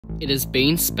It has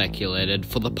been speculated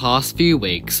for the past few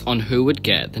weeks on who would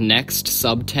get the next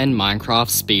sub-10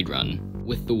 Minecraft speedrun,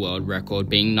 with the world record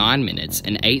being 9 minutes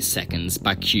and 8 seconds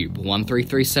by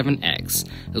Cube1337X,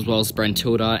 as well as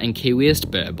Brentilda and Kiwiest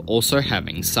Burb also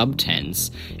having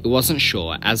sub-10s. It wasn't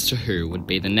sure as to who would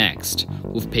be the next,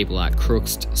 with people like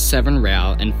Crookst, Seven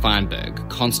Rao and Feinberg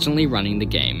constantly running the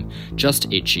game, just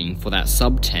itching for that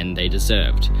sub-10 they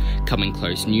deserved, coming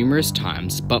close numerous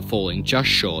times but falling just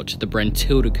short to the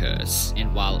Brentilda curse.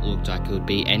 And while it looked like it would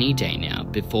be any day now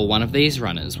before one of these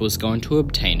runners was going to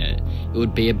obtain it, it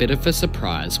would be a bit of a surprise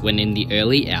when in the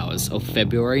early hours of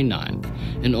February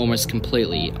 9th, an almost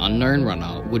completely unknown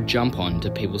runner would jump on to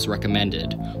people's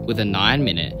recommended with a 9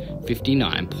 minute,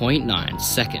 59.9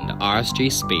 second RSG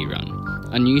speedrun.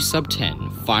 A new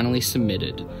sub-10 finally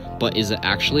submitted, but is it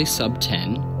actually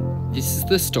sub-10? This is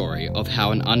the story of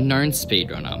how an unknown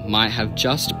speedrunner might have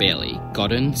just barely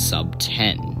gotten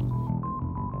sub-10.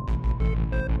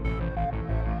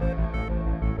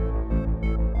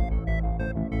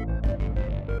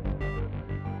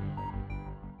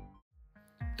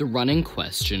 The run in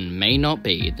question may not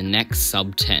be the next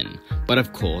sub-10, but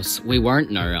of course we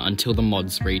won't know until the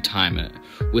mods retime it.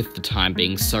 With the time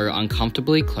being so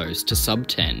uncomfortably close to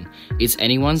sub-10, it's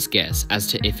anyone's guess as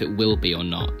to if it will be or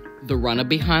not. The runner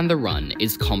behind the run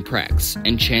is Comprex,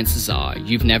 and chances are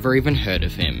you've never even heard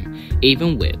of him,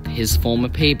 even with his former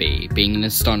PB being an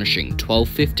astonishing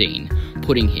 12:15,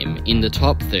 putting him in the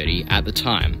top 30 at the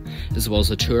time, as well as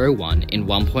a 2:01 in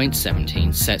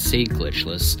 1.17 set seed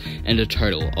glitchless, and a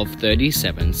total of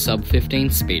 37 sub-15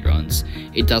 speedruns.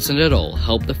 It doesn't at all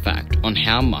help the fact on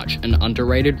how much an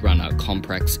underrated runner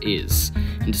Comprex is,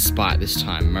 and despite this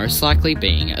time most likely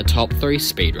being a top 3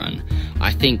 speedrun,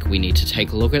 I think we need to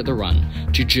take a look at the run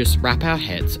to just wrap our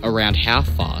heads around how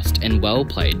fast and well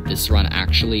played this run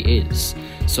actually is.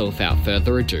 So without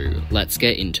further ado, let's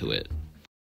get into it.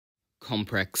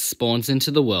 Comprex spawns into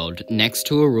the world next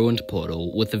to a ruined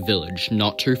portal with a village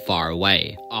not too far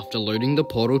away. After looting the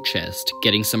portal chest,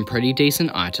 getting some pretty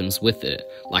decent items with it,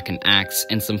 like an axe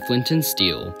and some flint and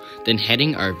steel, then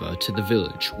heading over to the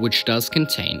village, which does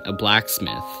contain a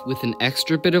blacksmith. With an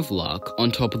extra bit of luck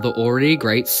on top of the already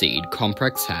great seed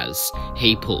Comprex has,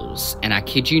 he pulls, and I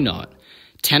kid you not,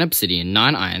 10 obsidian,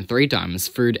 9 iron, 3 diamonds,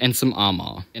 food and some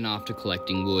armor. And after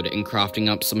collecting wood and crafting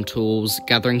up some tools,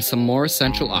 gathering some more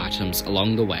essential items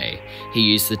along the way, he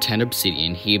used the 10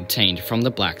 obsidian he obtained from the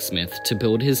blacksmith to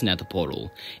build his nether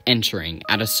portal, entering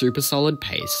at a super solid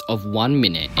pace of 1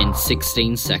 minute and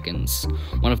 16 seconds,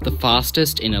 one of the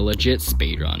fastest in a legit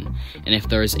speedrun. And if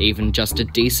there is even just a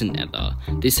decent nether,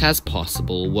 this has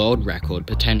possible world record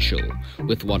potential,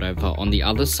 with whatever on the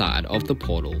other side of the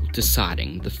portal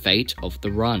deciding the fate of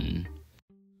the run.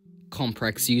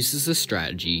 Comprex uses a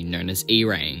strategy known as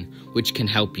E-raying, which can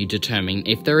help you determine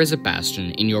if there is a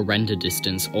bastion in your render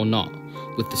distance or not,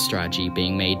 with the strategy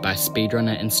being made by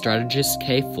speedrunner and strategist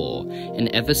K4, and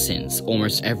ever since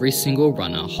almost every single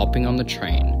runner hopping on the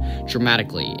train,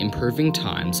 dramatically improving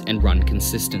times and run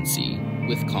consistency.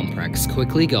 With Comprex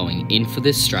quickly going in for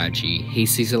this strategy, he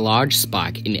sees a large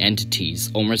spike in entities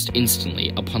almost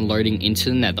instantly upon loading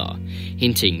into the nether,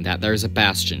 hinting that there is a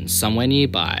bastion somewhere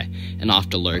nearby, and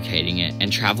after locating it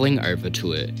and travelling over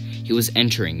to it, he was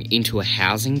entering into a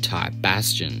housing type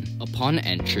bastion. Upon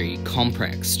entry,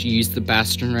 Comprex used the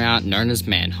bastion route known as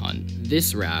Manhunt.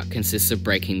 This route consists of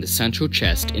breaking the central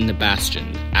chest in the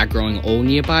bastion, aggroing all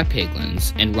nearby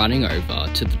piglins, and running over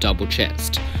to the double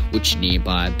chest, which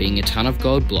nearby being a ton of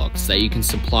gold blocks that you can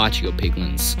supply to your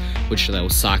piglins, which they will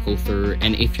cycle through,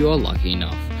 and if you are lucky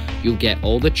enough, you'll get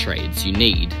all the trades you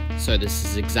need. So this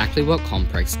is exactly what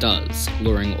Comprex does,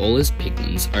 luring all his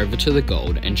piglins over to the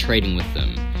gold and trading with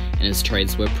them, and his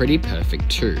trades were pretty perfect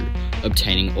too,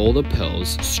 obtaining all the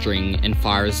pearls, string and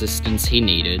fire resistance he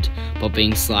needed, but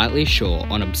being slightly short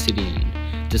on obsidian,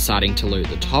 deciding to loot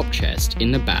the top chest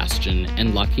in the bastion,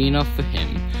 and lucky enough for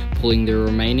him, pulling the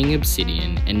remaining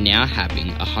obsidian and now having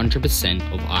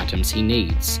 100% of items he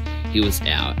needs. He was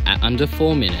out at under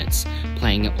 4 minutes,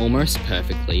 playing it almost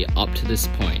perfectly up to this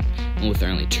point, and with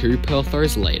only 2 pearl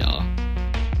throws later,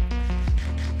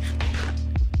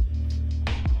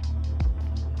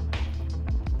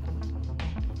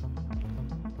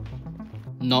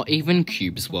 not even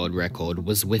Cube's world record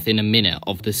was within a minute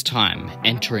of this time,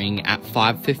 entering at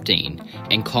 5:15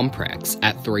 and Comprex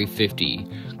at 3:50.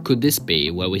 Could this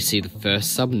be where we see the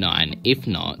first sub-9, if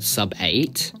not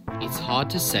sub-8? It's hard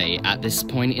to say at this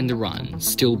point in the run,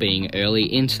 still being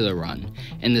early into the run,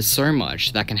 and there's so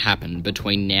much that can happen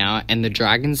between now and the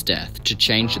dragon's death to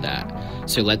change that,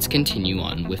 so let's continue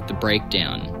on with the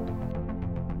breakdown.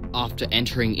 After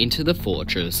entering into the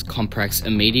fortress, Comprex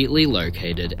immediately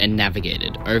located and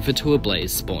navigated over to a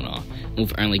blaze spawner, and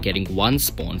with only getting one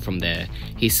spawn from there,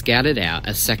 he scouted out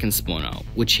a second spawner,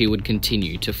 which he would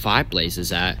continue to fight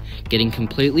blazes at, getting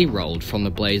completely rolled from the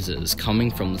blazes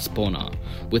coming from the spawner,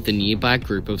 with the nearby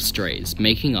group of strays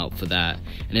making up for that,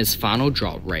 and his final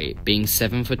drop rate being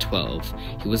 7 for 12,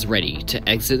 he was ready to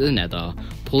exit the nether,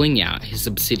 pulling out his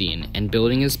obsidian and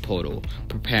building his portal,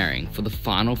 preparing for the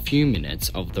final few minutes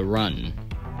of the run.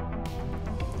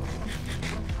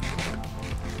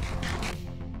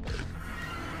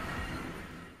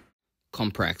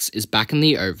 Comprex is back in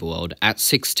the overworld at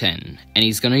 610, and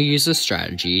he's going to use a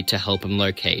strategy to help him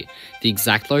locate the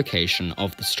exact location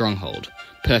of the stronghold,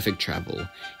 Perfect Travel,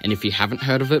 and if you haven't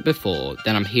heard of it before,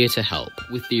 then I'm here to help,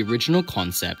 with the original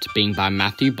concept being by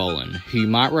Matthew Bolan, who you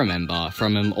might remember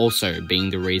from him also being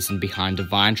the reason behind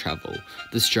Divine Travel,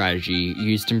 the strategy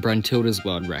used in brentildas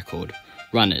world record.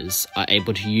 Runners are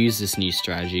able to use this new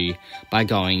strategy by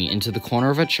going into the corner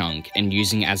of a chunk and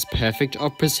using as perfect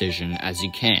of precision as you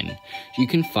can. You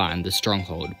can find the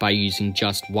stronghold by using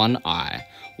just one eye,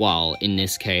 while in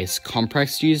this case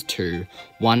Comprex used two.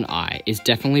 One eye is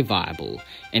definitely viable,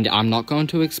 and I'm not going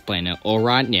to explain it all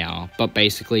right now, but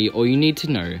basically all you need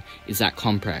to know is that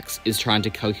Comprex is trying to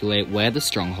calculate where the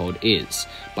stronghold is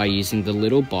by using the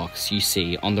little box you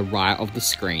see on the right of the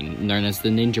screen known as the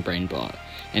Ninja Brain bot.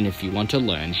 And if you want to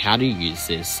learn how to use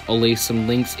this, I'll leave some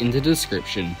links in the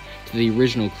description to the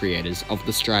original creators of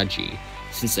the strategy,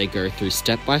 since they go through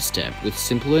step by step with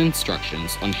simple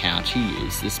instructions on how to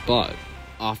use this bot.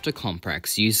 After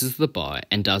Comprex uses the bot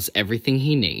and does everything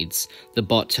he needs, the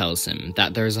bot tells him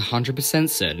that there is 100%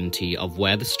 certainty of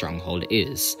where the stronghold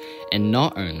is, and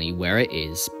not only where it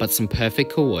is, but some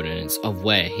perfect coordinates of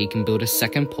where he can build a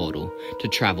second portal to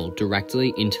travel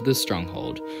directly into the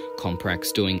stronghold.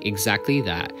 Comprex doing exactly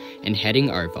that and heading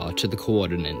over to the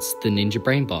coordinates the Ninja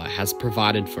Brain bot has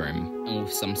provided for him, and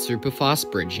with some super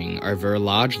fast bridging over a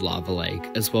large lava lake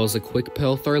as well as a quick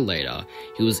pearl throw later,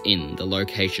 he was in the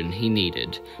location he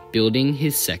needed, building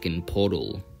his second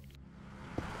portal.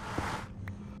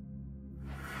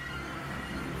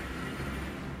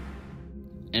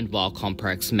 And while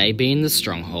Comprex may be in the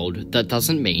stronghold, that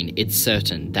doesn't mean it's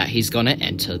certain that he's gonna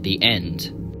enter the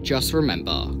end. Just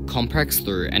remember, Comprex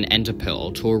threw an ender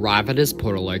pearl to arrive at his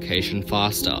portal location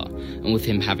faster, and with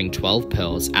him having 12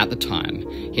 pearls at the time,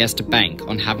 he has to bank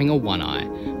on having a one eye,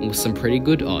 and with some pretty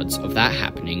good odds of that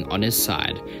happening on his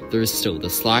side, there is still the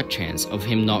slight chance of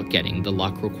him not getting the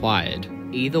luck required.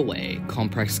 Either way,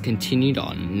 Comprex continued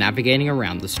on, navigating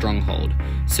around the stronghold,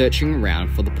 searching around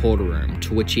for the portal room,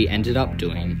 to which he ended up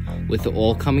doing, with it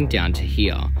all coming down to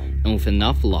here, and with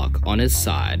enough luck on his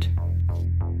side.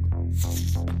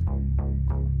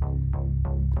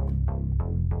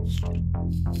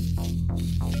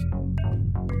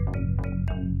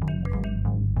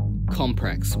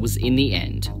 Comprex was in the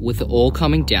end, with it all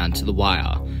coming down to the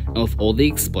wire, and with all the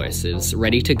explosives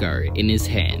ready to go in his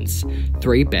hands,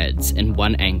 3 beds and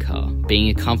 1 anchor, being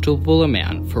a comfortable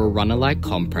amount for a runner like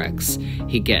Comprex,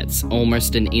 he gets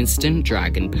almost an instant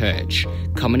dragon perch,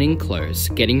 coming in close,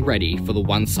 getting ready for the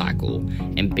 1 cycle,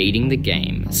 and beating the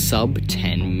game sub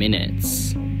 10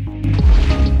 minutes.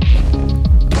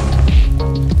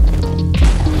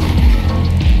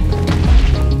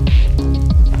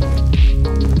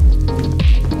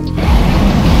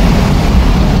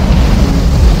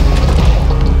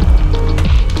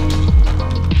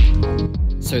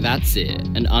 So that's it,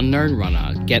 an unknown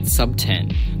runner gets sub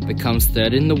 10, becomes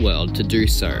 3rd in the world to do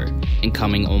so, and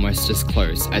coming almost as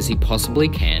close as he possibly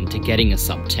can to getting a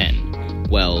sub 10.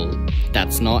 Well,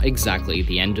 that's not exactly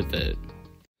the end of it.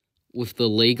 With the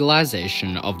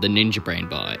legalization of the Ninja Brain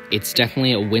bot, it's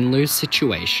definitely a win-lose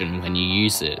situation when you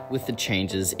use it. With the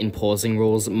changes in pausing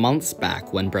rules months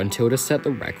back when Brentilda set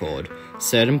the record,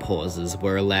 certain pauses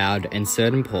were allowed and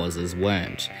certain pauses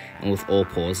weren't, and with all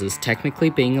pauses technically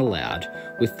being allowed,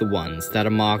 with the ones that are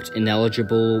marked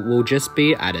ineligible will just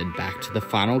be added back to the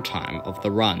final time of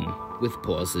the run. With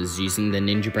pauses using the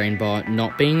Ninja Brain bot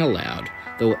not being allowed,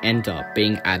 they will end up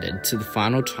being added to the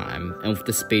final time, and with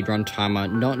the speedrun timer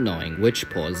not knowing which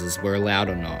pauses were allowed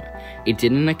or not, it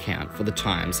didn't account for the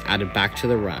times added back to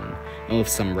the run, and with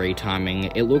some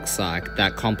retiming, it looks like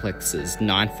that Complex's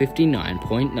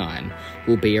 9:59.9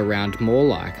 will be around more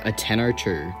like a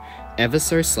 10:02, ever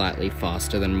so slightly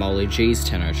faster than Molly G's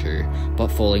 10:02, but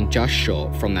falling just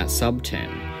short from that sub 10.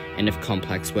 And if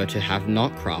Comprex were to have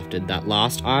not crafted that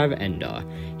last Eye of Ender,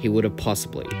 he would have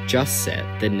possibly just set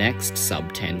the next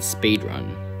sub 10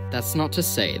 speedrun. That's not to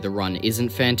say the run isn't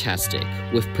fantastic.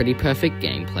 With pretty perfect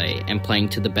gameplay and playing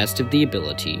to the best of the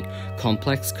ability,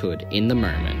 Comprex could, in the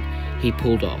moment, he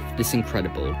pulled off this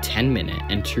incredible 10-minute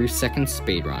and 2-second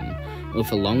speedrun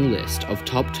with a long list of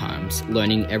top times,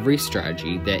 learning every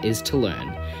strategy there is to learn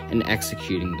and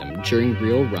executing them during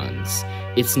real runs.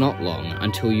 It's not long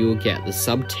until you will get the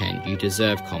sub 10 you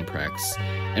deserve, Comprex,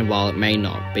 and while it may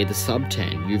not be the sub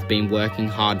 10 you've been working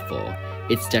hard for,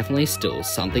 it's definitely still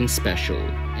something special.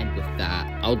 And with that,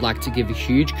 I would like to give a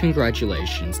huge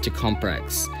congratulations to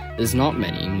Comprex. There's not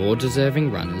many more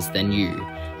deserving runners than you,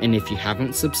 and if you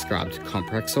haven't subscribed to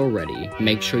Comprex already,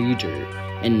 make sure you do.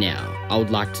 And now, I would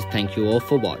like to thank you all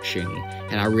for watching,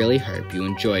 and I really hope you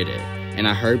enjoyed it, and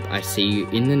I hope I see you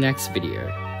in the next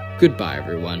video. Goodbye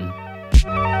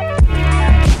everyone.